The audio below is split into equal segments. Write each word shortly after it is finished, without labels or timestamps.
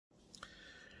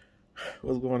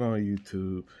What's going on,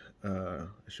 YouTube?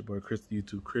 It's your boy Chris, the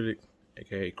YouTube critic,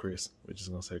 aka Chris. We're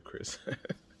just gonna say Chris.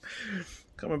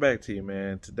 Coming back to you,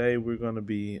 man. Today we're gonna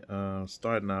be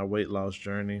starting our weight loss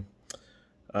journey.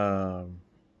 I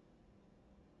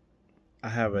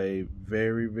have a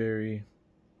very, very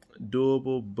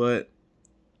doable but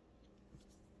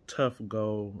tough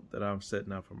goal that I'm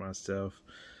setting out for myself.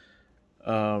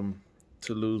 To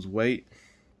lose weight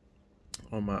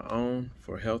on my own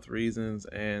for health reasons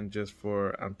and just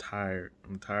for I'm tired.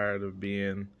 I'm tired of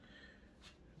being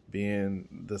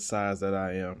the size that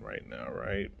I am right now,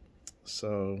 right?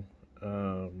 So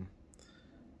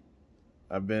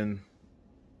I've been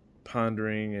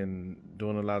pondering and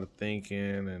doing a lot of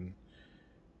thinking and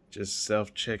just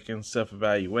self-checking,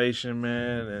 self-evaluation,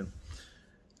 man, and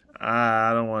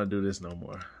I don't want to do this no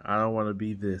more. I don't want to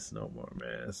be this no more,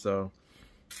 man. So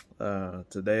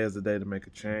today is the day to make a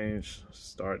change.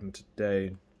 Starting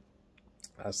today,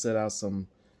 I set out some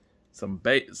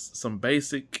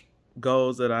basic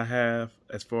goals that I have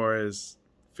as far as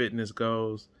fitness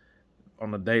goes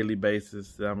on a daily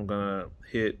basis that I'm gonna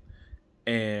hit,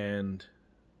 and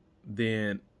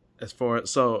then as far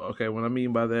as what I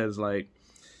mean by that is like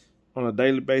on a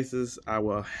daily basis, I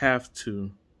will have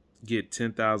to get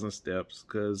 10,000 steps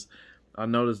because I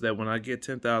noticed that when I get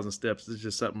 10,000 steps, there's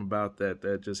just something about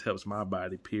that just helps my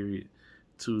body, period,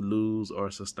 to lose or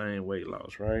sustain weight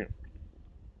loss, right?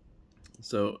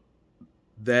 So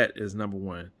that is number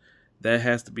one. That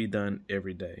has to be done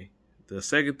every day. The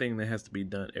second thing that has to be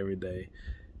done every day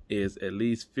is at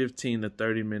least 15 to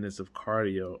 30 minutes of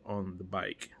cardio on the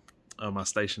bike, on my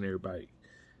stationary bike.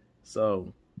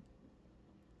 So,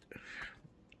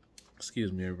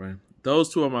 excuse me, everybody.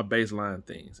 Those two are my baseline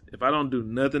things. If I don't do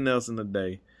nothing else in the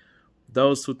day,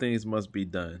 those two things must be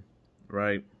done,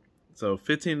 right? So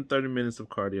 15 to 30 minutes of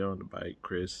cardio on the bike,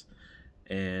 Chris,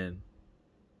 and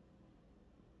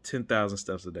 10,000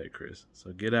 steps a day, Chris.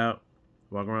 So get out,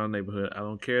 walk around the neighborhood. I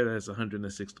don't care that it's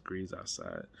 106 degrees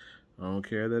outside. I don't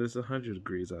care that it's 100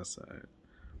 degrees outside.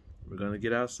 We're going to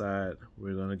get outside.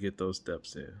 We're going to get those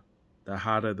steps in. The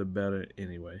hotter, the better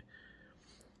anyway.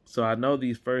 So I know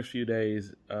these first few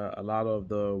days, a lot of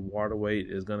the water weight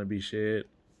is going to be shed.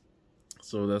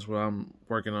 So that's what I'm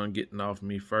working on getting off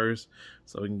me first,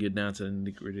 so we can get down to the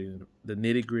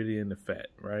nitty gritty and the fat,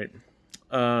 right?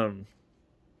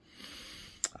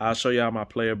 I'll show y'all my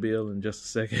player bill in just a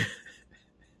second.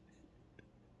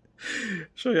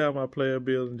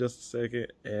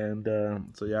 And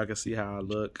so y'all can see how I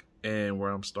look and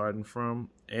where I'm starting from,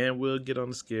 and we'll get on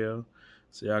the scale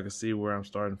so y'all can see where I'm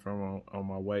starting from on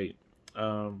my weight.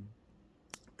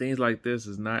 Things like this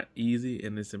is not easy,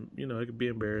 and it's, it can be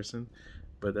embarrassing,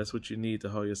 but that's what you need to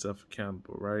hold yourself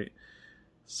accountable, right?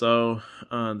 So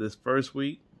this first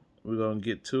week, we're gonna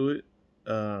get to it.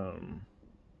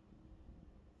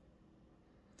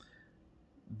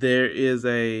 There is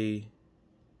a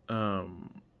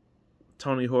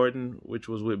Tony Horton, which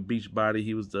was with Beachbody.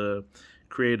 He was the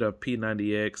creator of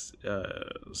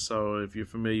P90X. So if you're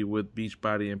familiar with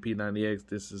Beachbody and P90X,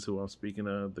 this is who I'm speaking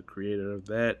of, the creator of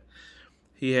that.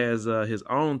 He has his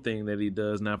own thing that he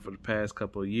does now for the past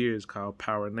couple of years called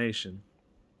Power Nation.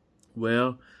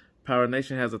 Well, Power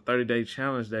Nation has a 30-day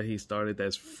challenge that he started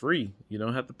that's free. You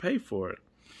don't have to pay for it.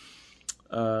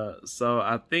 So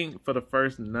I think for the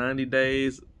first 30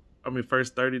 days, let me tell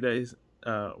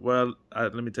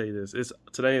you this.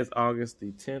 Today is August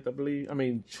the 10th, I believe.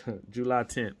 July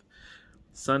 10th.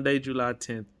 Sunday, July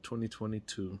 10th,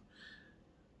 2022.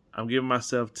 I'm giving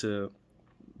myself to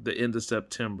the end of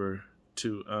September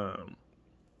to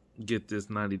get this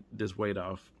weight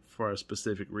off for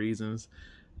specific reasons.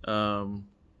 I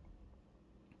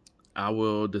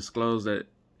will disclose that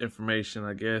information,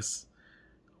 I guess,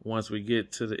 once we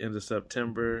get to the end of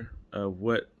September,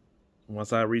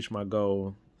 once I reach my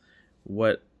goal,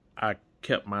 what I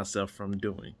kept myself from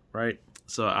doing, right?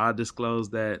 So I'll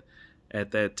disclose that at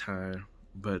that time.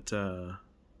 But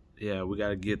yeah, we got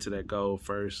to get to that goal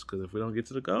first, because if we don't get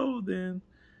to the goal, then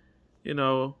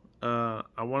I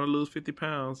want to lose 50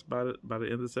 pounds by the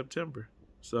end of September.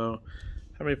 So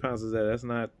how many pounds is that? That's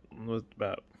about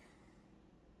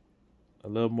a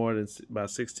little more than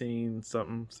about 16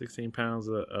 pounds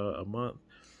a month.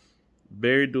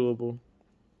 Very doable,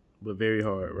 but very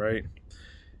hard, right?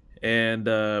 And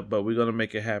but we're gonna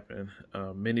make it happen.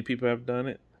 Many people have done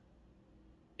it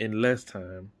in less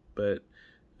time, but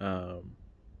I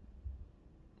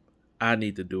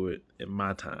need to do it in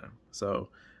my time. So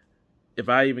if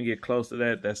I even get close to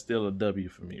that, that's still a W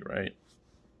for me, right?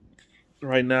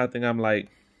 Right now, I think I'm like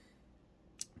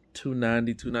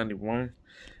 290, 291,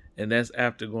 and that's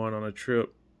after going on a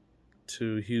trip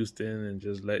to Houston and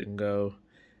just letting go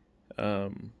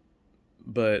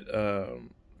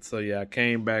So yeah, I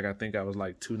came back. I think I was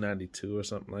like 292 or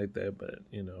something like that. But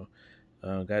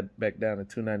got back down to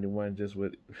 291 just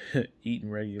with eating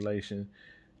regulation.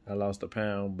 I lost a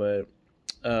pound, but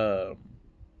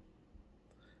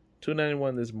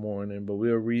 291 this morning. But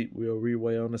we'll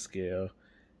reweigh on the scale,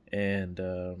 and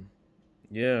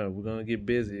yeah, we're gonna get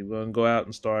busy. We're gonna go out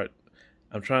and start.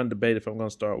 I'm trying to debate if I'm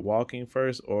gonna start walking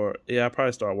first, or I'll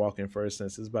probably start walking first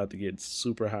since it's about to get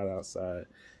super hot outside.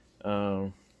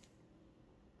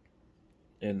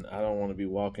 And I don't want to be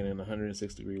walking in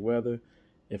 106-degree weather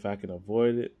if I can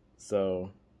avoid it. So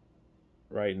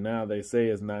right now they say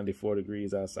it's 94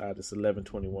 degrees outside. It's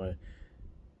 11:21.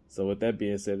 So with that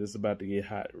being said, it's about to get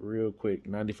hot real quick.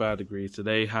 95 degrees.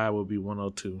 Today high will be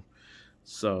 102.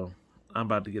 So I'm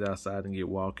about to get outside and get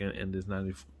walking in this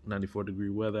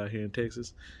 94-degree weather out here in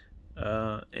Texas.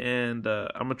 And I'm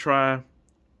going to try.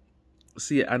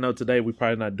 See, I know today we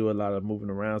probably not do a lot of moving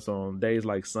around. So on days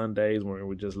like Sundays when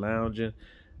we're just lounging,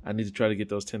 I need to try to get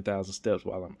those 10,000 steps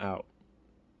while I'm out,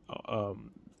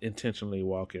 intentionally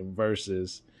walking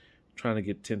versus trying to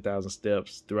get 10,000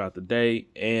 steps throughout the day.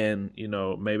 And,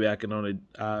 maybe I can only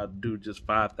do just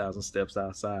 5,000 steps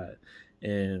outside.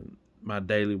 And my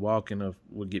daily walking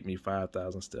will get me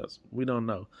 5,000 steps. We don't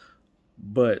know.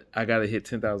 But I got to hit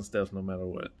 10,000 steps no matter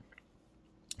what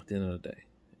at the end of the day.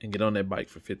 And get on that bike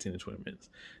for 15 to 20 minutes.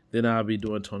 Then I'll be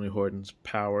doing Tony Horton's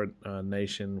Power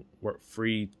Nation Work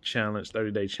Free Challenge,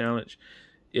 30-day challenge.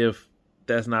 If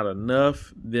that's not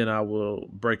enough, then I will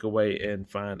break away and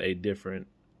find a different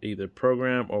either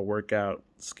program or workout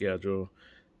schedule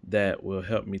that will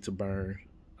help me to burn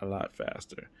a lot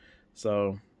faster.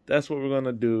 So that's what we're going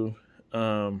to do.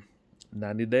 90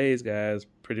 days, guys,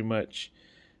 pretty much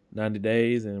 90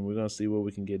 days, and we're going to see what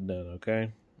we can get done,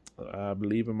 okay? I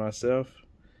believe in myself.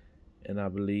 And I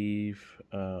believe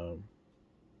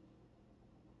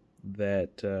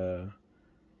that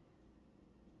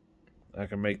I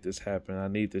can make this happen. I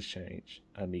need this change.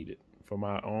 I need it for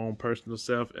my own personal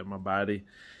self and my body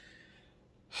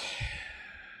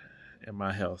and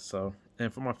my health. So,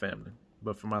 and for my family,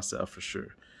 but for myself for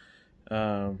sure.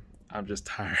 I'm just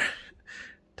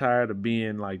tired of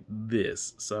being like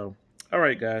this. So, all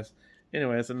right, guys.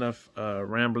 Anyway, that's enough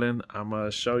rambling. I'm gonna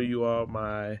show you all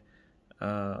my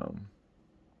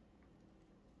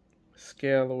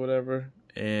scale or whatever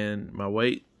and my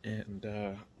weight, and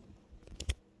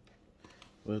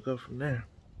we'll go from there.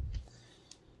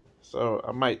 So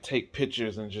I might take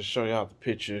pictures and just show y'all the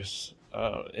pictures,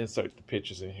 insert the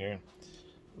pictures in here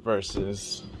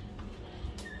versus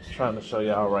trying to show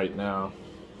y'all right now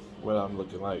what I'm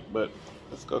looking like. But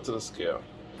let's go to the scale.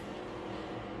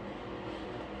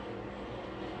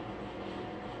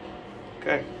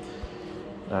 Okay,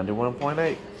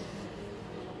 91.8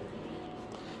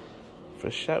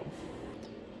 for sure.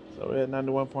 So we're at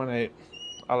 91.8.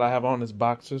 All I have on is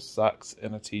boxers, socks,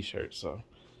 and a t-shirt. So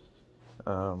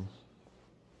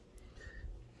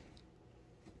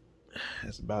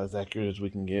it's about as accurate as we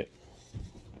can get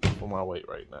for my weight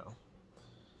right now.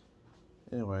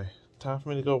 Anyway, time for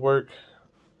me to go work.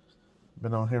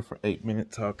 Been on here for 8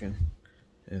 minutes talking,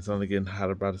 and it's only getting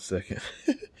hotter by the second.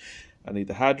 I need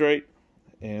to hydrate,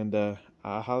 and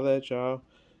I'll holler at y'all.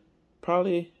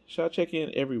 Probably, should I check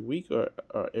in every week or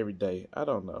every day? I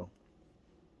don't know.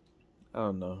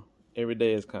 Every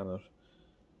day is kind of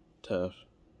tough,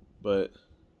 but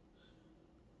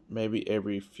maybe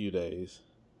every few days,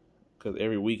 because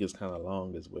every week is kind of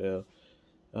long as well.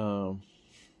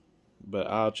 But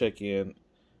I'll check in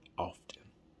often,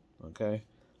 okay?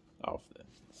 Often.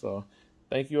 So,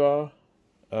 thank you all.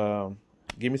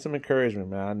 Give me some encouragement,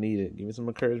 man. I need it. Give me some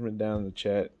encouragement down in the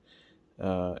chat.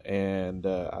 And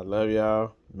I love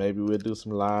y'all. Maybe we'll do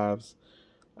some lives.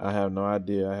 I have no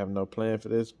idea. I have no plan for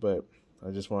this, but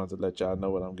I just wanted to let y'all know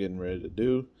what I'm getting ready to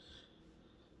do.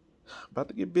 About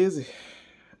to get busy.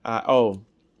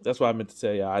 That's what I meant to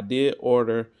tell y'all. I did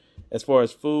order, as far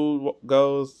as food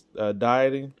goes,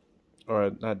 dieting,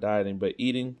 or not dieting, but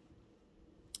eating.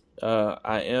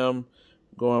 I am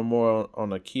going more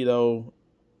on a keto-esque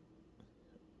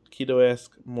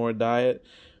more diet,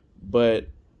 but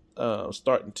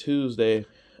starting Tuesday,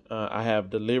 I have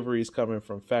deliveries coming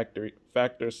from Factor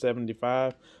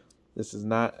 75. This is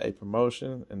not a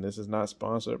promotion, and this is not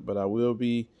sponsored, but I will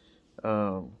be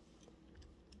having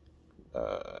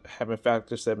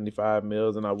Factor 75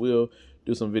 meals, and I will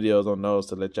do some videos on those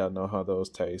to let y'all know how those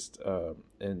taste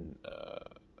and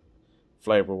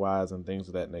flavor-wise and things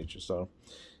of that nature. So,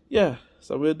 yeah,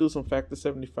 so we'll do some Factor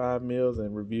 75 meals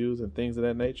and reviews and things of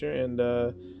that nature. And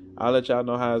I'll let y'all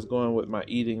know how it's going with my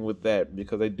eating with that,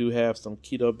 because they do have some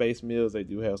keto-based meals. They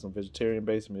do have some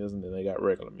vegetarian-based meals, and then they got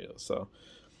regular meals. So,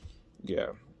 yeah,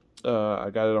 I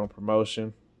got it on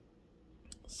promotion.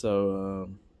 So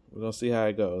we're going to see how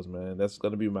it goes, man. That's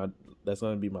going to be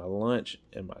my lunch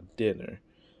and my dinner.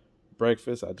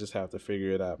 Breakfast, I just have to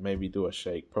figure it out. Maybe do a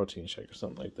shake, protein shake or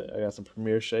something like that. I got some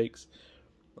Premier shakes.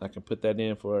 I can put that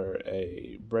in for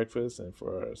a breakfast, and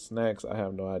for snacks, I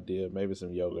have no idea. Maybe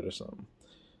some yogurt or something.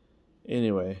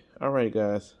 Anyway, all right,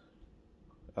 guys.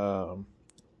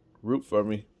 Root for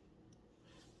me.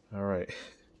 All right.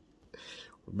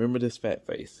 Remember this fat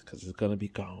face, because it's going to be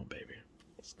gone, baby.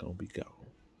 It's going to be gone.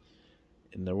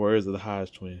 In the words of the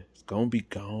Hodge twin, it's going to be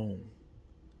gone.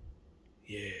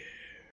 Yeah.